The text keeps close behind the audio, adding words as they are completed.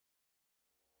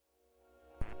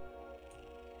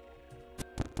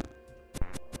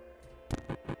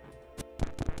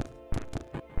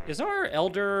Is our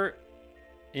elder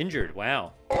injured?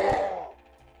 Wow.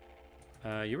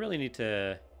 You really need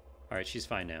to... All right, she's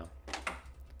fine now.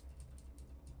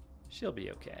 She'll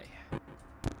be okay.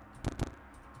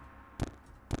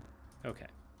 Okay.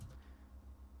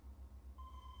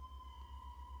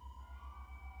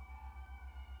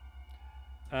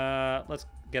 Let's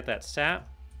get that sap.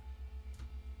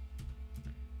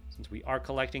 Since we are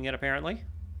collecting it, apparently.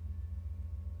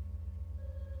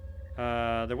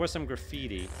 There was some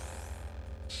graffiti.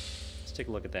 Let's take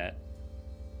a look at that.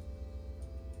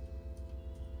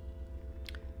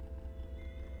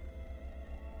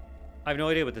 I have no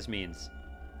idea what this means.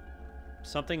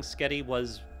 Something sketty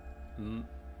was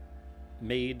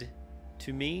made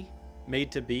to me?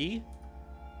 Made to be?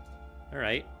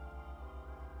 Alright.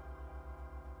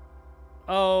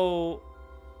 Oh,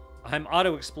 I'm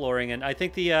auto-exploring, and I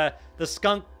think the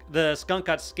skunk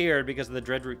got scared because of the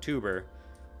dreadroot tuber,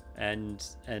 and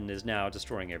is now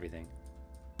destroying everything.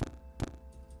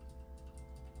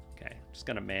 Okay, just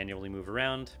gonna manually move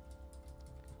around.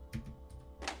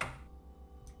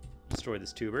 Destroy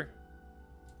this tuber.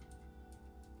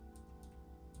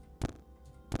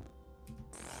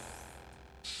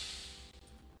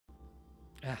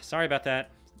 Sorry about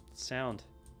that sound.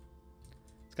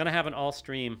 It's gonna happen all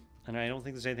stream, and I don't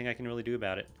think there's anything I can really do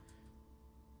about it.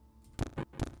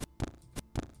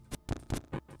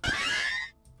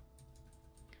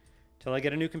 Till I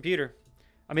get a new computer.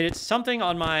 I mean, it's something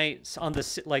on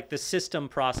the system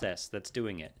process that's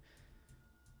doing it.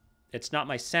 It's not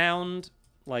my sound.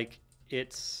 Like,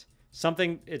 it's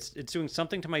something. It's doing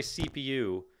something to my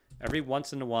CPU every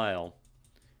once in a while,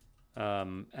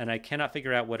 and I cannot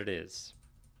figure out what it is.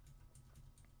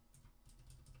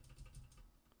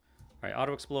 All right,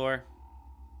 auto explore.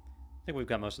 I think we've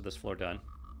got most of this floor done.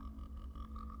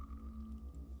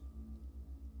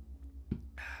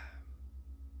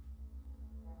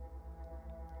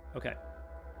 Okay.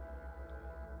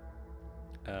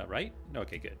 Right?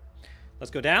 Okay, good. Let's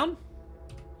go down.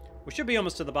 We should be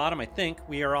almost to the bottom, I think.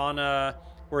 We are on,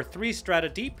 we're 3 strata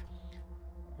deep.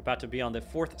 We're about to be on the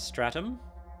 4th stratum.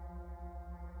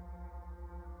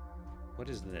 What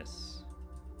is this?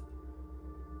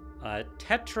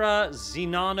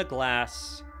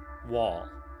 Tetra-xenonoglass wall.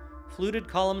 Fluted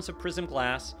columns of prism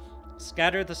glass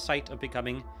scatter the site of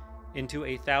becoming into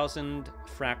 1,000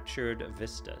 fractured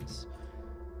vistas.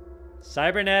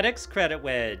 Cybernetics credit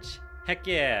wedge. Heck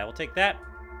yeah, we'll take that.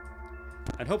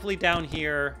 And hopefully down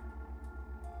here,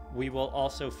 we will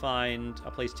also find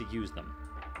a place to use them.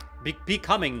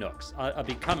 Becoming nooks. A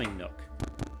becoming nook.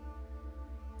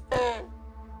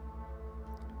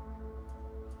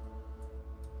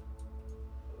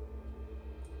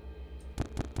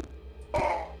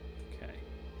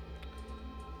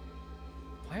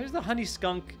 Why does the honey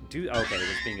skunk do... Okay, it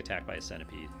was being attacked by a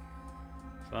centipede.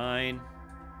 Fine.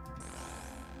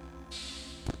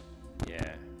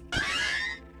 Yeah.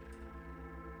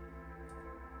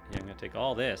 Yeah, I'm gonna take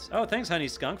all this. Oh, thanks, honey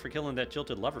skunk, for killing that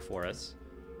jilted lover for us.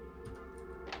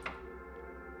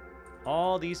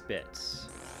 All these bits.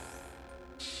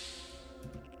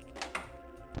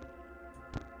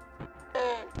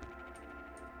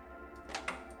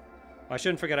 I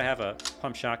shouldn't forget I have a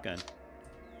pump shotgun.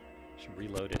 Should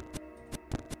reload it.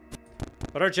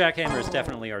 But our jackhammer is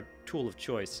definitely our tool of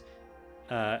choice.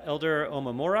 Elder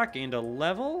Omamorak gained a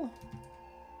level.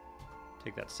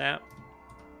 Take that sap.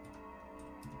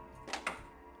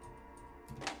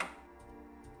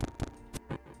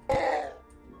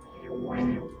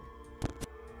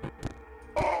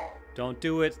 Don't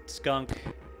do it, skunk.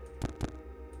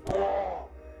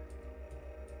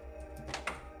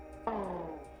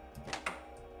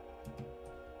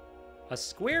 A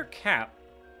square cap,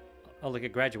 oh, like a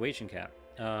graduation cap,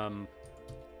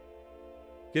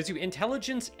 gives you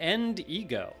intelligence and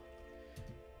ego.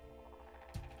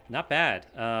 Not bad.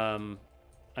 I mean,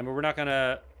 we're not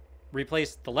gonna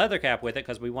replace the leather cap with it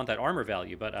because we want that armor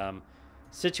value, but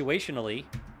situationally,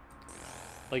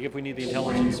 like if we need the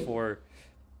intelligence for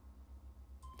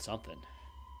something.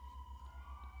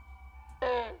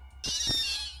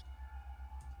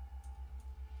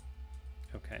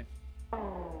 Okay.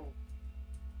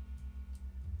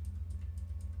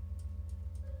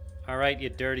 All right, you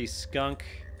dirty skunk.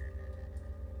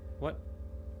 What?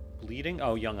 Bleeding?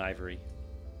 Oh, young ivory.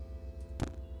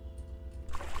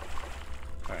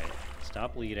 All right,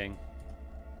 stop bleeding.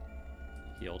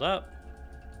 Healed up.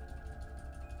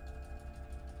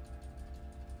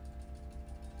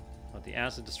 Let the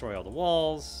acid destroy all the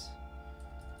walls.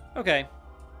 Okay.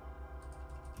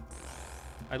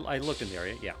 I looked in the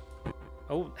area, yeah.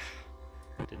 Oh,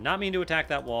 did not mean to attack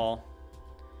that wall.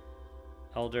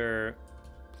 Elder,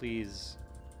 please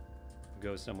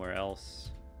go somewhere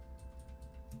else.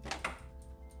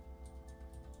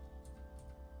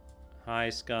 Hi,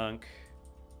 skunk.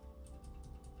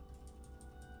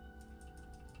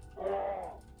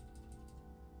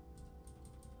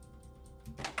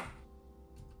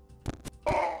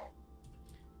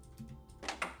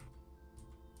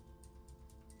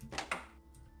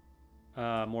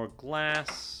 More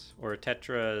glass, or a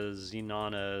tetra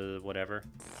xenona, whatever.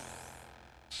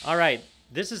 All right,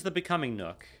 this is the becoming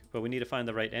nook, but we need to find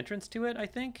the right entrance to it, I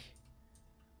think.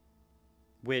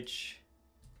 Which,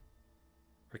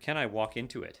 or can I walk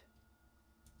into it?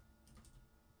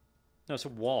 No, it's a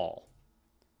wall.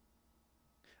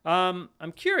 I'm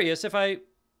curious if I...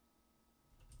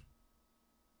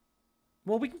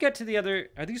 Well, we can get to the other...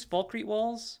 Are these Falkreate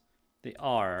walls? They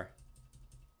are.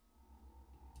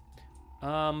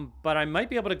 But I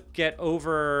might be able to get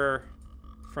over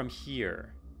from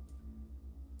here.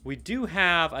 We do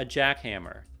have a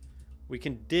jackhammer. We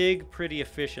can dig pretty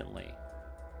efficiently.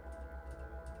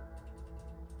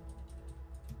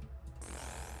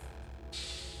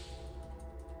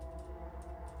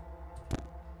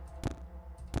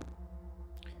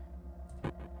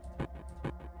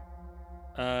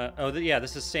 Yeah,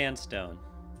 this is sandstone.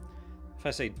 If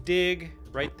I say dig,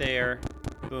 right there,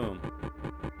 boom.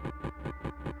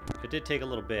 It did take a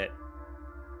little bit.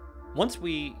 When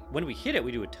we hit it,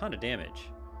 we do a ton of damage.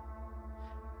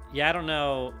 Yeah, I don't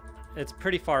know. It's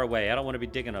pretty far away. I don't want to be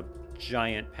digging a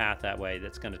giant path that way.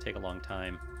 That's going to take a long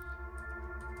time.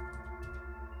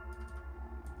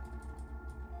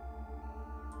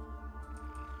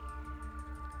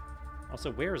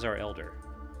 Also, where is our elder?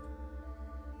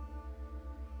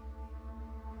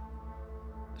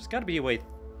 There's got to be a way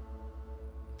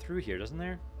through here, doesn't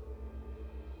there?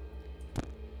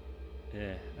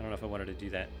 Yeah, I don't know if I wanted to do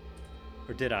that.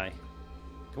 Or did I?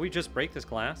 Can we just break this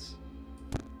glass?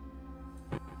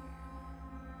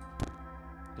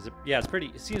 Is it? Yeah, it's pretty...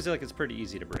 It seems like it's pretty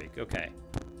easy to break. Okay.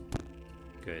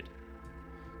 Good.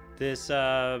 This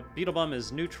beetle bum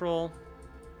is neutral.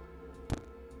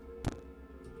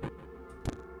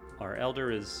 Our elder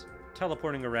is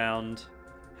teleporting around,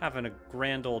 having a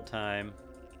grand old time.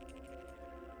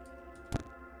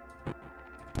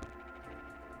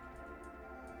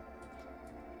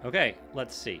 Okay,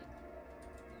 let's see.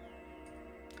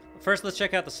 First, let's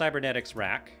check out the cybernetics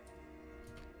rack.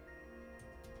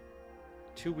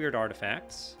 2 weird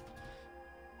artifacts.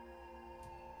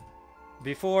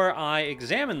 Before I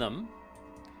examine them,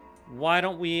 why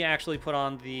don't we actually put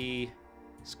on the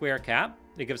square cap?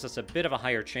 It gives us a bit of a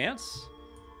higher chance,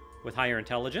 with higher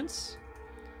intelligence,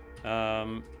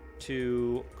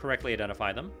 to correctly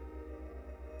identify them.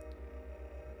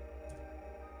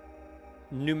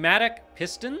 Pneumatic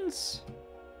pistons,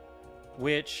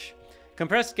 which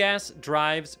compressed gas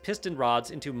drives piston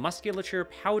rods into musculature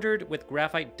powdered with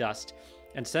graphite dust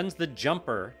and sends the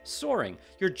jumper soaring.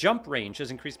 Your jump range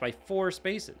is increased by 4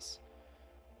 spaces.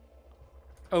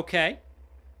 Okay.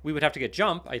 We would have to get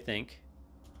jump, I think.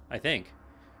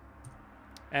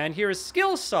 And here is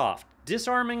skill soft,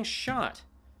 disarming shot.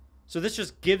 So this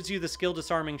just gives you the skill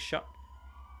disarming shot.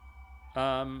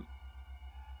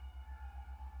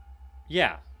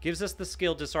 Yeah, gives us the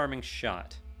skill disarming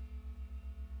shot.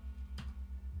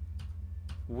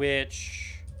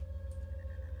 Which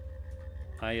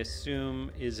I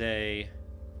assume is a...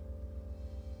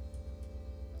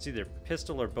 It's either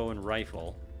pistol or bow and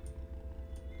rifle.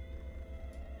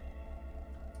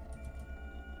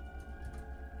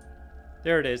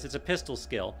 There it is. It's a pistol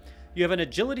skill. You have an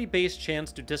agility-based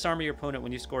chance to disarm your opponent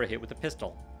when you score a hit with a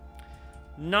pistol.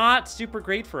 Not super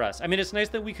great for us. I mean, it's nice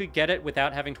that we could get it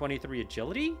without having 23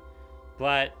 agility,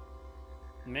 but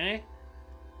meh.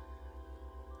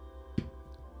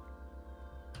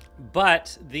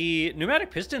 But the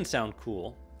pneumatic pistons sound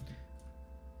cool.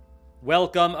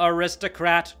 Welcome,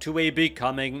 aristocrat, to a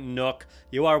becoming nook.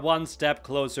 You are one step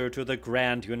closer to the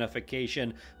grand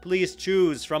unification. Please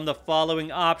choose from the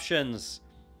following options.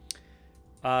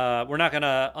 We're not going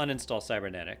to uninstall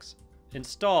cybernetics.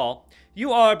 Install.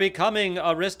 You are becoming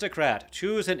aristocrat.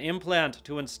 Choose an implant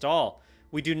to install.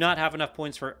 We do not have enough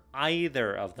points for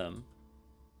either of them.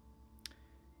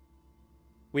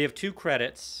 We have 2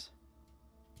 credits.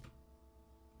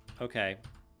 Okay.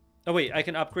 Oh, wait. I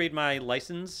can upgrade my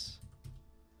license.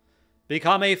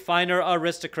 Become a finer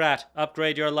aristocrat.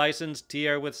 Upgrade your license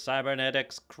tier with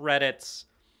cybernetics credits.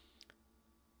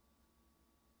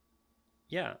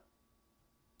 Yeah.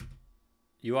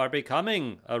 You are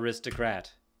becoming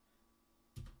aristocrat.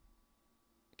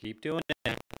 Keep doing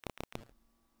it.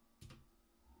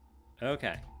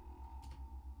 Okay.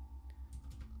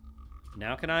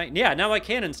 Now can I? Yeah, now I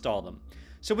can install them.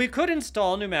 So we could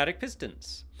install pneumatic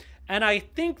pistons. And I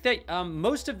think that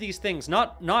most of these things,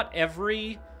 not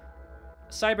every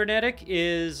cybernetic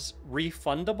is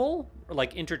refundable or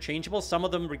like interchangeable. Some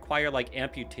of them require like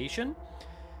amputation,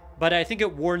 but I think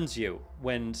it warns you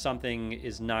when something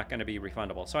is not going to be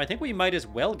refundable. So I think we might as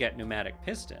well get pneumatic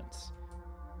pistons.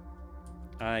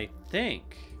 I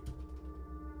think.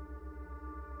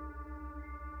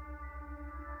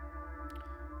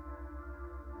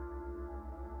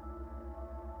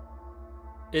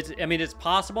 I mean, it's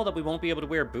possible that we won't be able to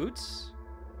wear boots.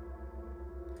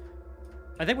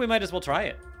 I think we might as well try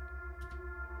it.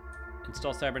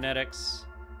 Install cybernetics,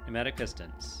 pneumatic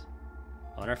pistons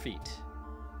on our feet.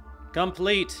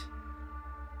 Complete.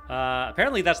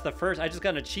 Apparently that's the first. I just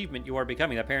got an achievement. You are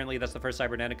becoming. Apparently that's the first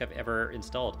cybernetic I've ever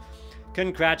installed.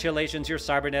 Congratulations, your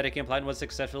cybernetic implant was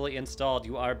successfully installed.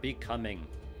 You are becoming.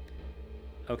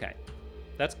 Okay,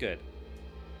 that's good.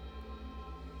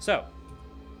 So.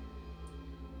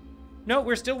 No,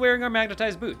 we're still wearing our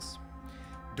magnetized boots.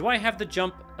 Do I have the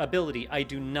jump ability? I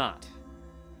do not.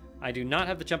 I do not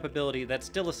have the jump ability. That's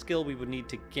still a skill we would need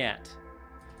to get.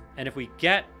 And if we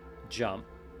get jump,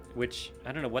 which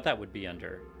I don't know what that would be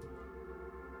under.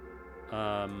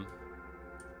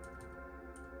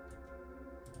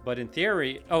 But in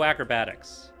theory, oh,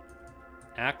 acrobatics.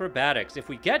 Acrobatics. If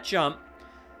we get jump,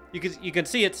 you can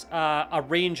see it's a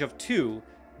range of 2,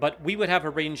 but we would have a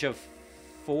range of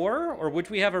 4, or would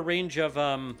we have a range of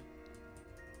where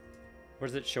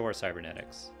does it show our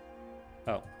cybernetics?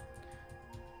 Oh.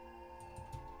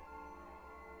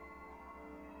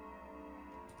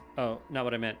 Oh, not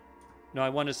what I meant. No, I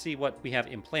want to see what we have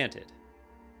implanted.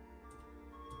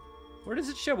 Where does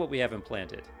it show what we have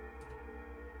implanted?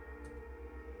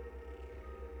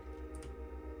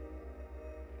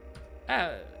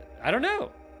 I don't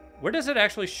know. Where does it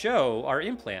actually show our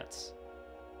implants?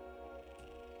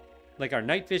 Like our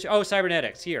night vision. Oh,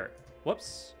 cybernetics. Here.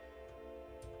 Whoops.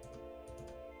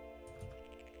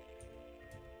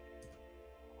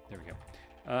 There we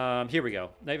go. Here we go.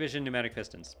 Night vision, pneumatic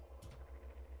pistons.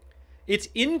 It's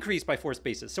increased by 4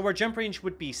 spaces. So our jump range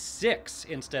would be 6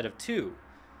 instead of 2.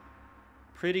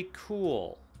 Pretty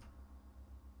cool.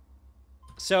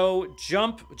 So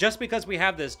jump, just because we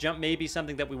have this, jump may be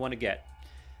something that we want to get.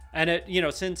 And it, you know,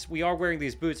 since we are wearing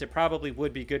these boots, it probably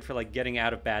would be good for like getting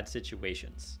out of bad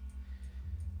situations.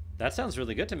 That sounds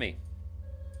really good to me.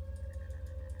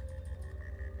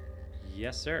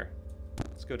 Yes, sir.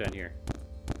 Let's go down here.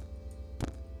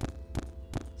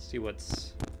 See what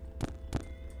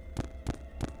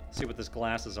this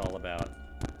glass is all about.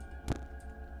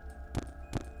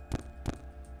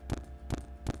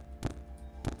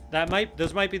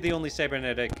 Those might be the only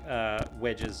cybernetic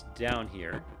wedges down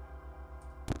here.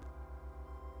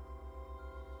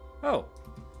 Oh,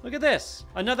 look at this.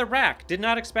 Another rack. Did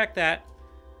not expect that.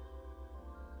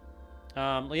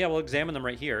 Yeah, we'll examine them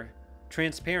right here.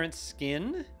 Transparent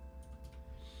skin.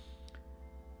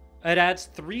 It adds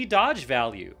 3 dodge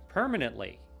value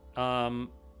permanently.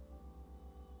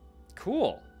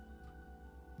 Cool.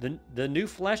 The new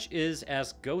flesh is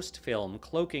as ghost film,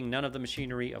 cloaking none of the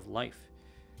machinery of life.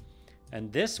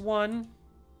 And this one,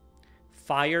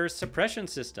 fire suppression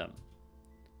system.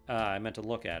 I meant to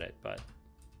look at it, but...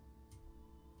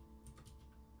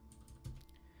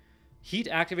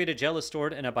 Heat-activated gel is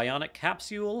stored in a bionic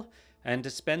capsule and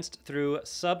dispensed through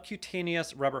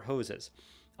subcutaneous rubber hoses.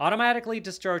 Automatically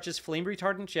discharges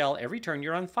flame-retardant gel every turn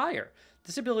you're on fire.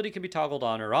 This ability can be toggled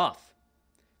on or off.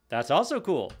 That's also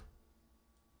cool.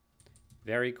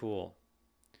 Very cool.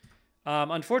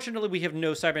 Unfortunately, we have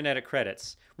no cybernetic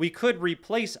credits. We could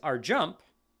replace our jump.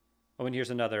 Oh, and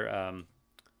here's another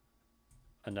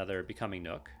becoming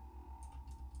nook.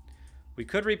 We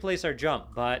could replace our jump,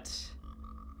 but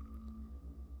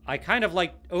I kind of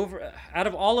like out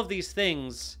of all of these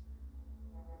things,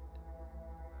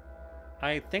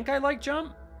 I think I like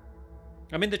jump.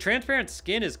 I mean, the transparent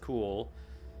skin is cool.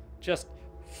 Just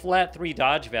flat 3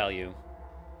 dodge value.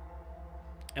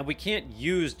 And we can't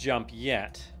use jump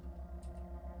yet.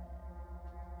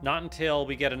 Not until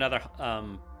we get another,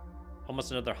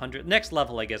 almost another 100. Next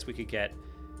level, I guess we could get.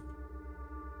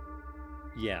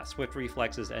 Yeah, swift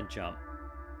reflexes and jump.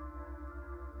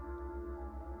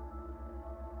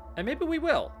 And maybe we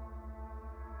will.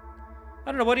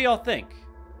 I don't know, what do y'all think?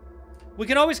 We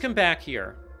can always come back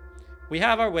here. We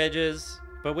have our wedges,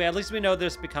 but at least we know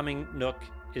this becoming nook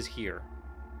is here.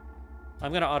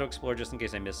 I'm going to auto-explore just in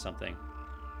case I missed something.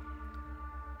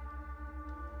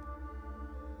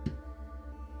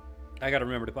 I got to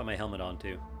remember to put my helmet on,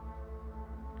 too.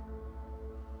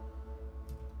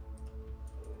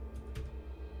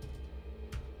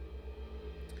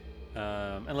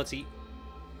 And let's eat.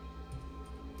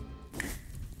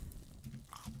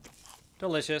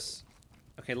 Delicious.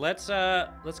 Okay, let's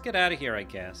get out of here, I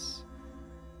guess.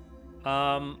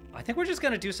 I think we're just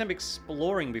gonna do some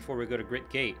exploring before we go to Grit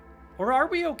Gate. Or are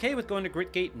we okay with going to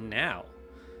Grit Gate now?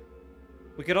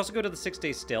 We could also go to the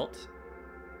 6-day stilt.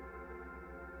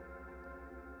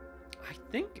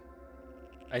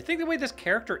 I think the way this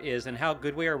character is and how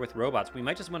good we are with robots, we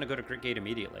might just want to go to Grit Gate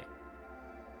immediately.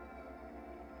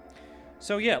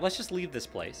 So yeah, let's just leave this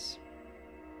place.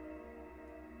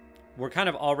 We're kind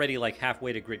of already like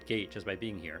halfway to Grit Gate just by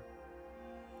being here.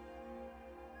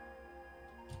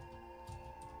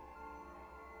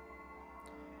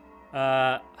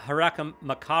 Haraka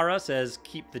Makara says,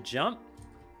 keep the jump.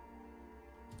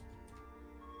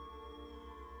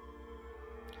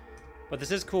 But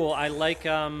this is cool. I like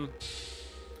that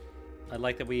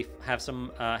we have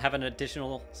some have an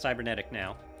additional cybernetic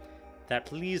now. That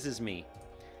pleases me.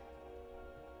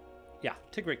 Yeah,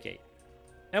 to Grit Gate.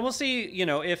 And we'll see, you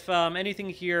know, if anything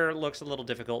here looks a little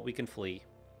difficult, we can flee.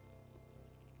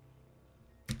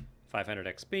 500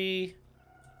 XP.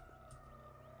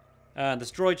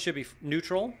 This droid should be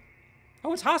neutral.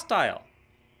 Oh, it's hostile.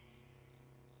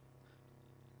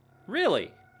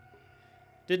 Really?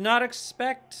 Did not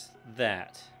expect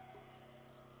that.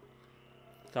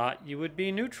 Thought you would be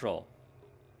neutral.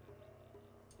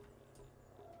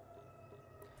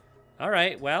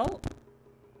 Alright, well,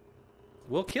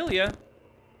 we'll kill you.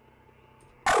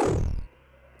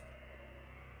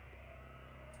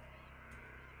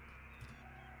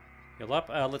 Heal up.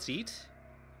 Let's eat.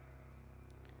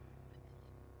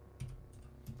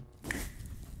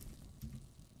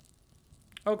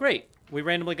 Oh, great. We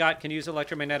randomly can use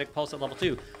electromagnetic pulse at level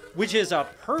 2, which is a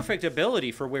perfect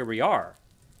ability for where we are.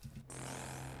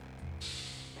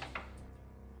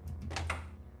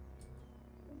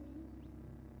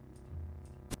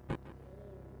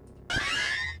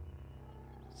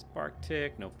 Spark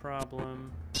tick, no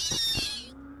problem.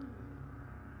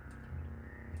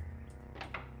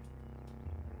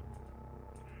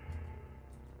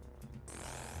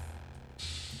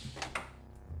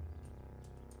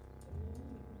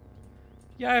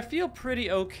 Yeah, I feel pretty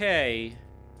okay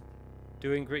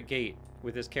doing Grit Gate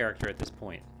with this character at this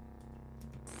point.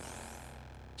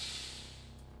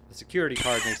 The security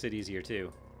card makes it easier,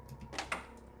 too.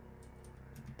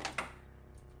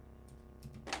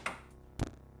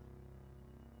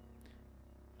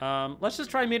 Let's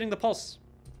just try meeting the pulse.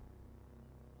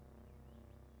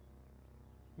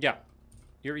 Yeah.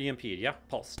 You're EMP'd, yeah?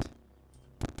 Pulsed.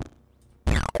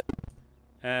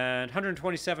 And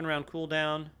 127 round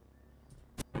cooldown.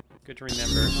 Good to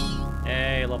remember.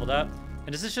 Hey, leveled up.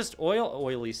 And is this just oil?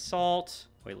 Oily salt.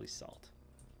 Oily salt.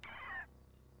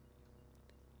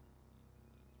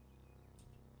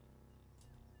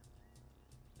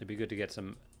 It'd be good to get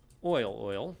some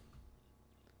oil.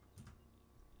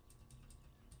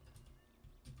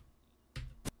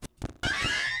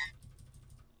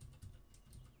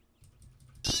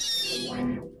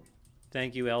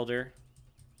 Thank you, Elder.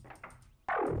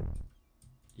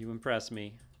 You impress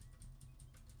me.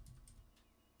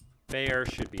 Bear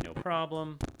should be no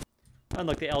problem. And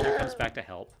look, the Elder comes back to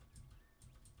help.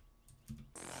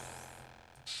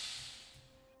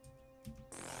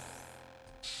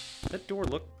 That door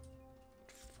looked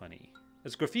funny.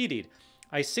 It's graffitied.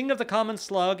 I sing of the common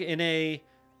slug in a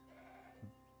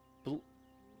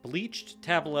bleached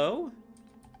tableau.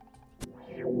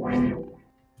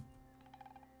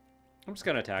 I'm just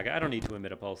gonna attack it. I don't need to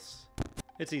emit a pulse.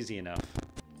 It's easy enough.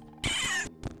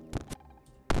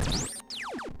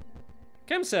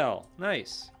 Chem cell.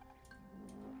 Nice.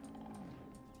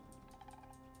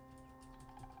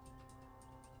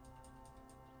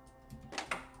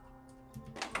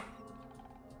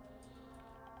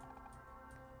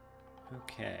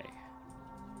 Okay.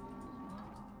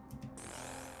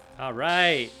 All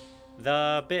right.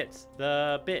 The bits.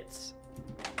 The bits.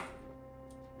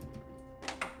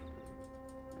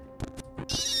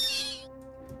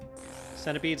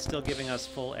 Centipede's still giving us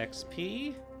full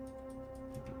XP.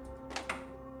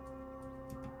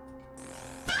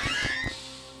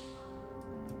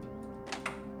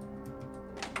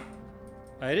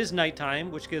 It is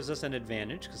nighttime, which gives us an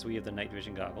advantage because we have the night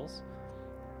vision goggles.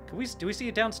 Do we see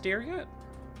it downstairs yet?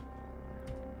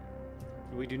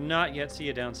 We do not yet see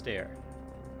it downstairs.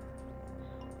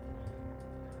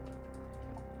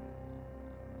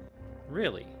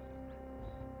 Really?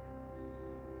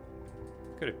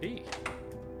 Could it be?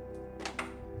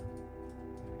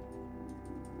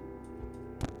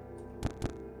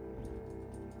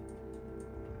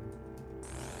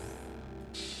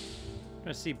 I'm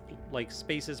gonna see like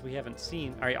spaces we haven't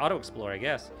seen. All right, auto explore, I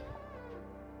guess.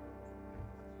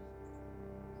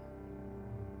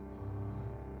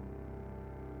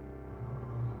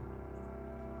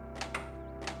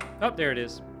 Oh, there it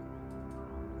is.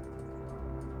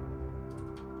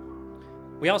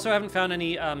 We also haven't found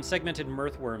any segmented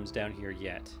mirthworms down here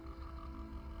yet.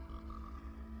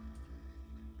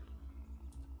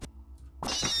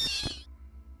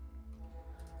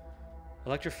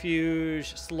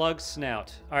 Electrofuge, slug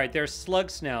snout. All right, there's slug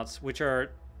snouts, which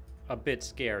are a bit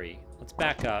scary. Let's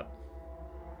back up.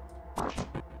 All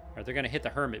right, they're gonna hit the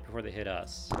hermit before they hit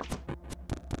us.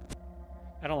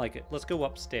 I don't like it. Let's go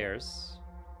upstairs.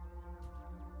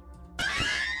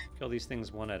 Kill these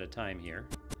things one at a time here.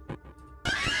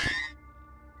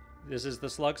 This is the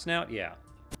slug snout? Yeah.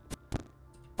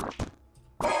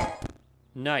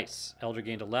 Nice. Elder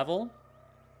gained a level.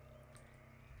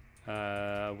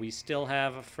 We still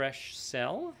have a fresh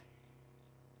cell.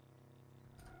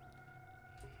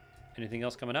 Anything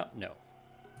else coming up? No.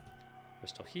 We're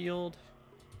still healed.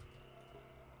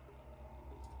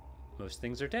 Most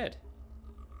things are dead.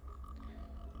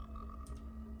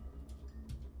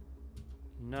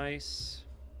 Nice.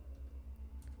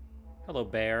 Hello,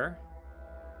 bear.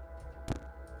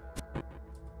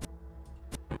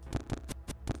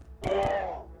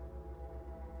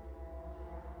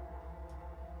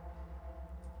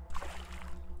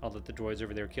 I'll let the droids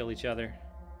over there kill each other.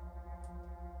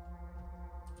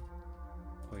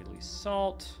 Oily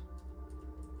salt.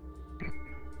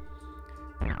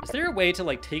 Is there a way to,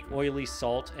 like, take oily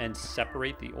salt and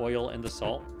separate the oil and the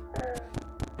salt?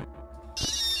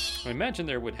 I imagine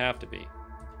there would have to be.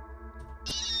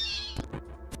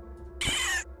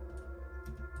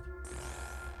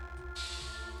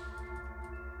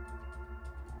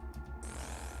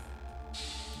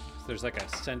 So there's like a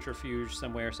centrifuge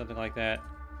somewhere or something like that.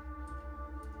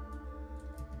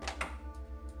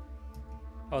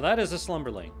 Oh, that is a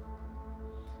slumberling.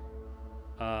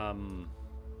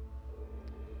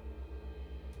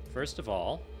 First of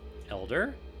all,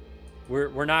 Elder,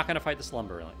 we're not going to fight the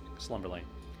slumberling.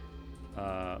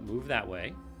 Move that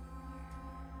way.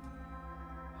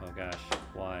 Oh gosh,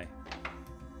 why?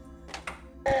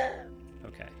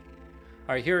 Okay.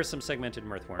 All right, here are some segmented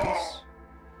mirthworms.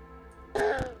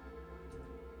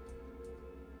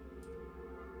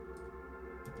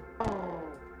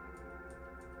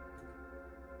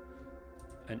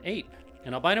 An ape.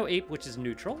 An albino ape, which is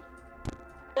neutral.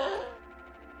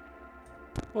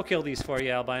 We'll kill these for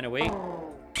you, albino ape.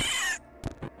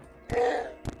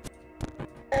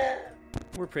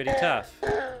 We're pretty tough.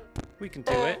 We can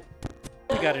do it.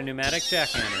 We got a pneumatic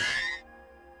jackhammer.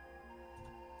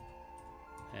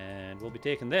 And we'll be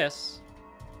taking this.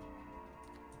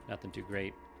 Nothing too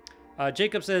great.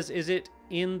 Jacob says, is it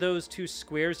in those two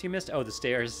squares you missed? Oh, the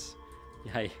stairs.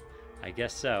 Yeah, I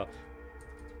guess so.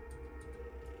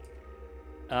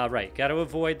 Right, got to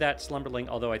avoid that slumberling,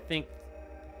 although I think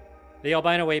the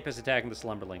albino ape is attacking the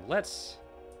slumberling. Let's...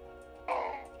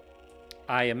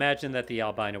 I imagine that the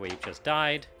albino ape just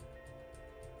died.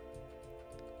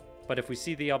 But if we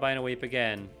see the albino ape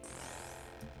again,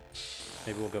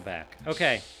 maybe we'll go back.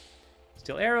 Okay.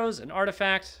 Steel arrows, an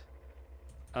artifact.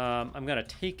 I'm going to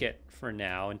take it for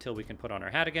now until we can put on our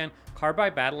hat again.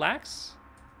 Carbide battle axe.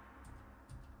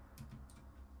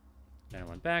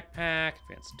 Nylon backpack,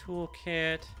 advanced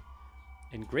toolkit,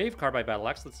 engraved carbide battle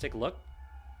axe. Let's take a look.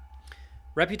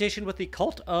 Reputation with the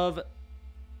cult of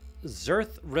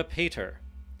Zerth Repater.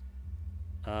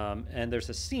 And there's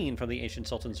a scene from the ancient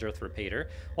Sultan Zerth Repater.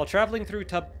 While traveling through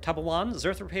Tabawan,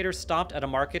 Zerth Repater stopped at a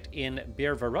market in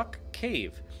Birvaruk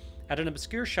Cave. At an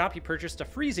obscure shop, he purchased a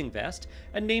freezing vest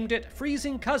and named it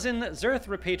Freezing Cousin Zerth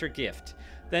Repater Gift.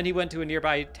 Then he went to a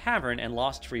nearby tavern and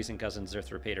lost Freezing Cousin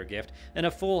Zerth Repater Gift in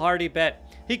a foolhardy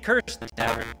bet. He cursed the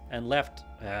tavern and left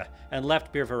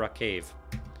Birvaruk Cave.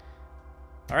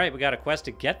 All right, we got a quest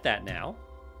to get that now.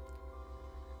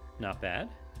 Not bad.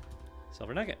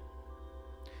 Silver nugget.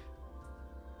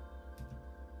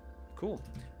 Cool.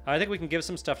 I think we can give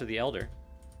some stuff to the Elder.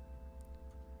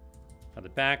 The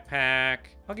backpack.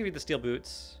 I'll give you the steel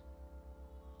boots.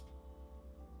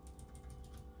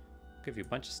 I'll give you a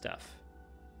bunch of stuff.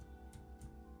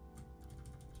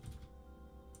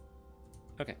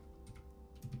 Okay.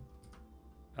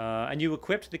 And you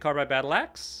equipped the carbide battle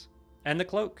axe and the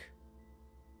cloak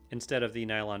instead of the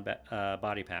nylon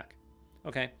body pack.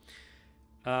 Okay.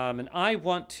 And I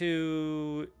want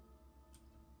to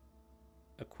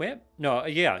equip. No,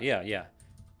 yeah.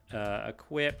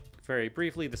 Equip very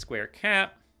briefly the square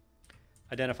cap.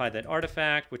 Identify that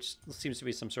artifact, which seems to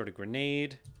be some sort of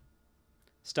grenade.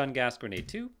 Stun gas grenade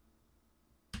 2.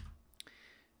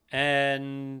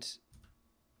 And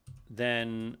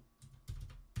then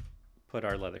put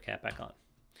our leather cap back on.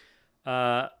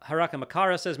 Haraka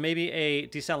Makara says maybe a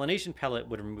desalination pellet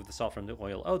would remove the salt from the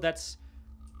oil. Oh,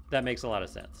 that makes a lot of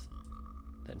sense.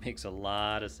 That makes a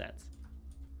lot of sense.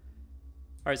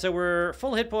 All right, so we're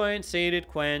full hit points, sated,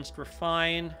 quenched. We're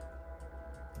fine.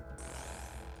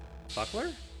 Buckler?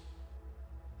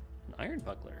 An iron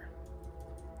buckler.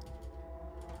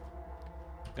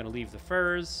 I'm gonna leave the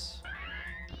furs.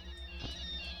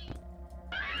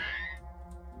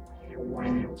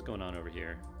 What's going on over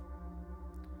here?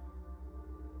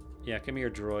 Yeah, come here,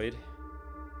 droid.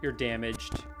 You're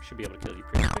damaged. Should be able to kill you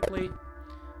pretty quickly.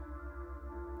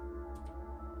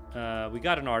 We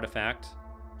got an artifact.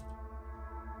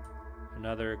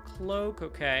 Another cloak,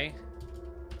 okay.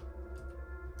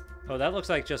 Oh, that looks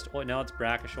like just oil. No, it's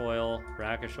brackish oil,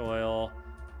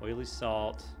 oily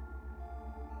salt,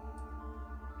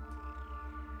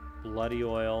 bloody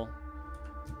oil.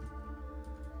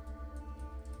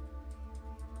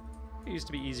 It used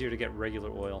to be easier to get regular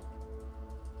oil.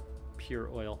 Pure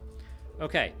oil.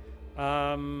 Okay.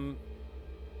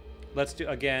 Let's do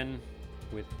again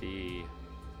with the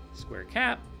square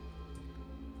cap.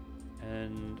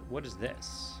 And what is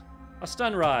this? A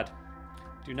stun rod.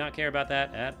 Do not care about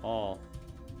that at all.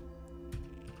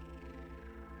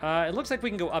 It looks like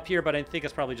we can go up here, but I think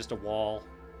it's probably just a wall.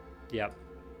 Yep.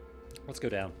 Let's go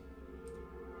down.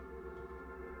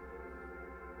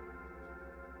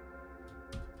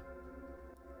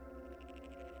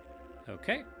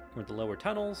 Okay, we're at the lower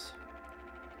tunnels.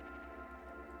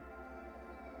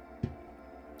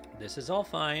 This is all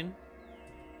fine.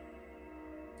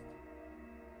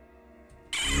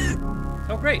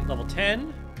 Oh, great. Level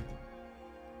 10.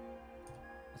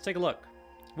 Let's take a look.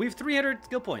 We have 300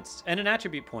 skill points and an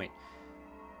attribute point.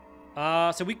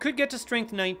 So we could get to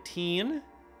strength 19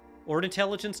 or an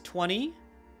intelligence 20.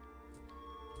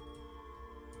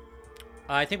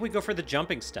 I think we go for the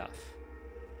jumping stuff.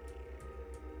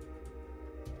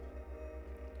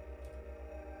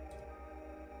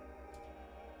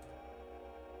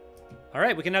 All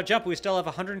right, we can now jump. We still have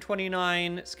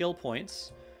 129 skill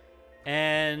points.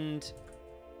 And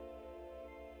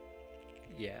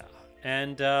yeah,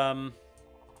 and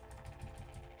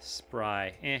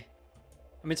Spry. I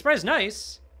mean, Spry's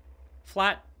nice.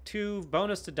 Flat 2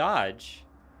 bonus to dodge,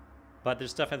 but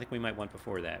there's stuff I think we might want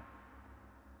before that.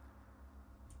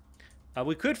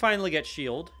 We could finally get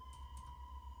shield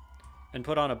and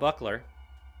put on a buckler.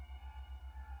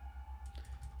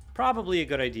 Probably a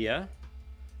good idea,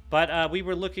 but we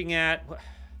were looking at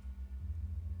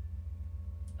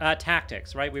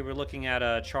tactics, right? We were looking at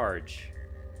a charge.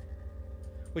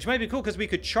 Which might be cool because we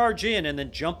could charge in and then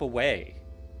jump away.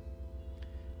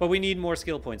 But we need more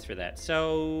skill points for that.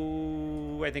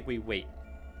 So I think we wait.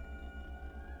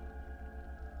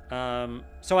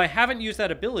 So I haven't used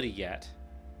that ability yet.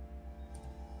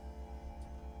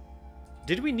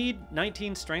 Did we need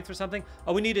 19 strength or something?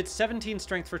 Oh, we needed 17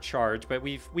 strength for charge, but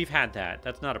we've had that.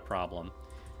 That's not a problem.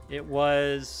 It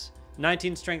was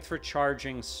 19 strength for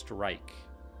charging strike.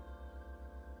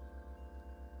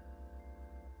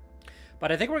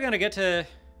 But I think we're going to get to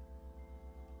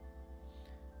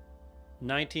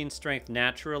 19 strength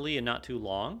naturally and not too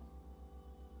long.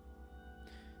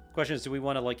 The question is, do we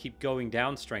want to like keep going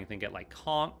down strength and get like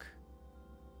conk?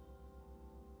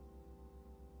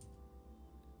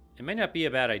 It may not be a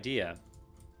bad idea.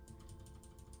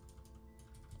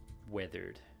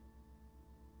 Weathered.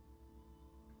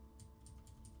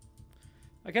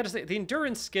 I gotta say, the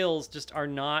endurance skills just are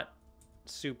not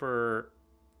super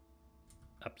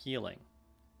appealing.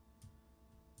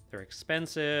 They're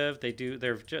expensive. They're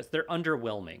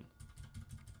underwhelming.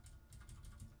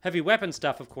 Heavy weapon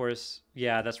stuff, of course.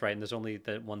 Yeah, that's right. And there's only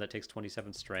the one that takes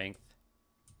 27 strength.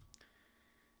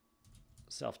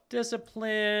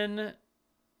 Self-discipline.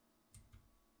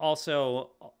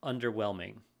 Also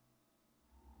underwhelming.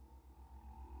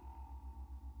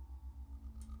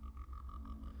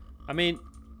 I mean,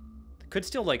 could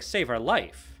still like save our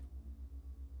life.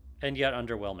 And yet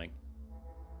underwhelming.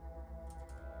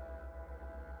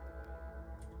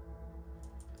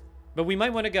 But we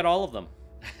might want to get all of them.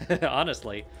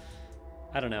 Honestly.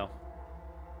 I don't know.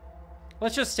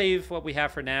 Let's just save what we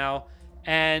have for now.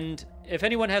 And if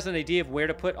anyone has an idea of where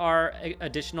to put our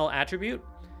additional attribute,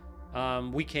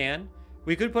 we can.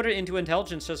 We could put it into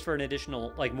intelligence just for an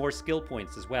additional, like, more skill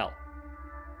points as well.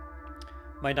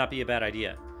 Might not be a bad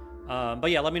idea.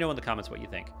 But yeah, let me know in the comments what you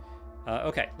think.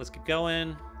 Okay, let's get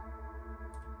going.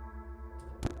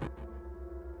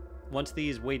 Once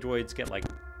these Waydroids get, like,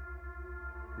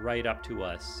 right up to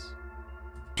us.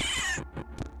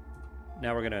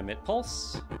 Now we're going to emit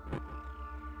pulse.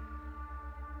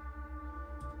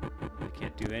 We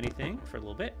can't do anything for a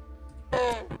little bit.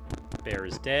 Bear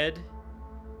is dead.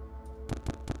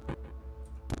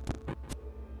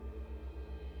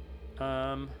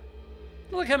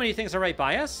 Look how many things are right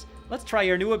by us. Let's try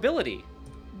your new ability.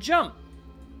 Jump.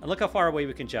 And look how far away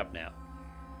we can jump now.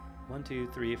 1, 2,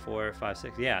 3, 4, 5,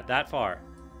 6. Yeah, that far.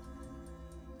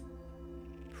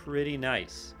 Pretty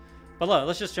nice. But look,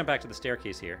 let's just jump back to the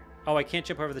staircase here. Oh, I can't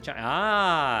jump over the giant.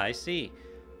 Ah, I see.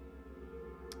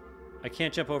 I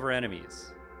can't jump over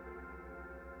enemies.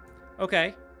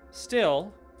 Okay.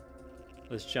 Still,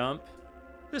 let's jump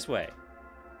this way.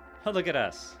 Oh, look at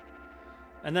us.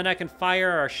 And then I can fire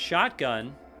our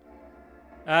shotgun.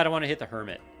 I don't want to hit the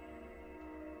hermit.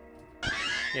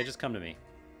 Yeah, just come to me.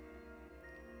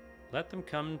 Let them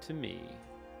come to me.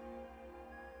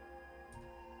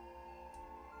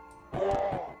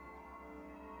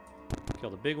 Kill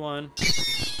the big one.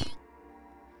 Of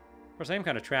course, I am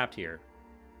kind of trapped here.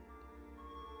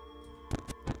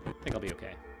 I think I'll be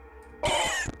okay.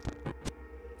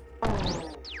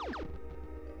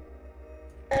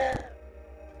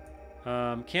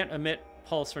 Can't emit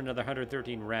pulse for another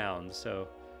 113 rounds, so...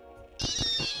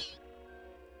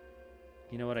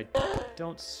 You know what? I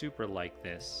don't super like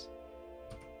this.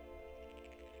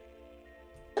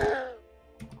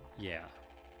 Yeah.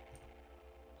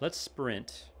 Let's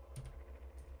sprint.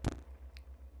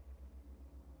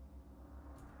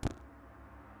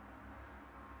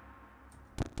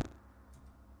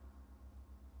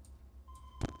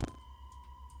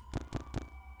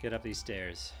 Get up these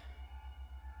stairs.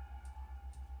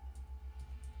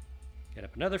 Get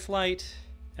up another flight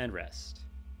and rest.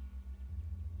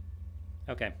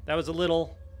 Okay, that was a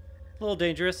little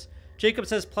dangerous. Jacob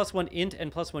says +1 int and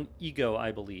 +1 ego,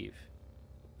 I believe.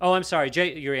 Oh, I'm sorry.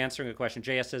 You're answering a question.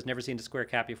 JS says, never seen a square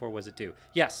cap before. Was it 2?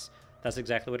 Yes, that's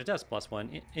exactly what it does.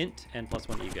 +1 int and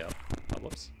 +1 ego. Oh,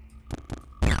 whoops.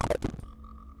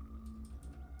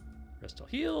 Rest still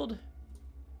healed.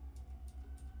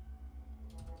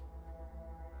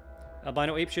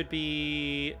 Albino ape should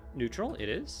be neutral. It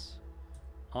is.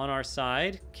 On our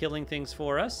side, killing things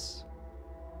for us.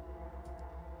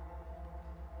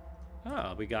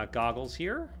 Ah, we got goggles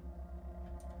here.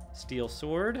 Steel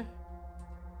sword.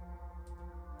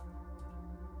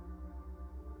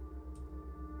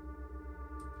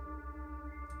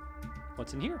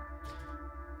 What's in here?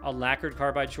 A lacquered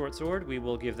carbide short sword. We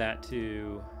will give that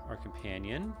to our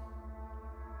companion.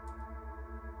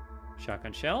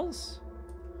 Shotgun shells.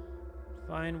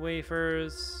 Fine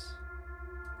wafers.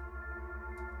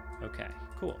 Okay,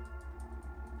 cool.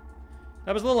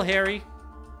 That was a little hairy.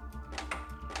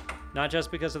 Not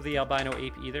just because of the albino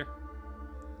ape either.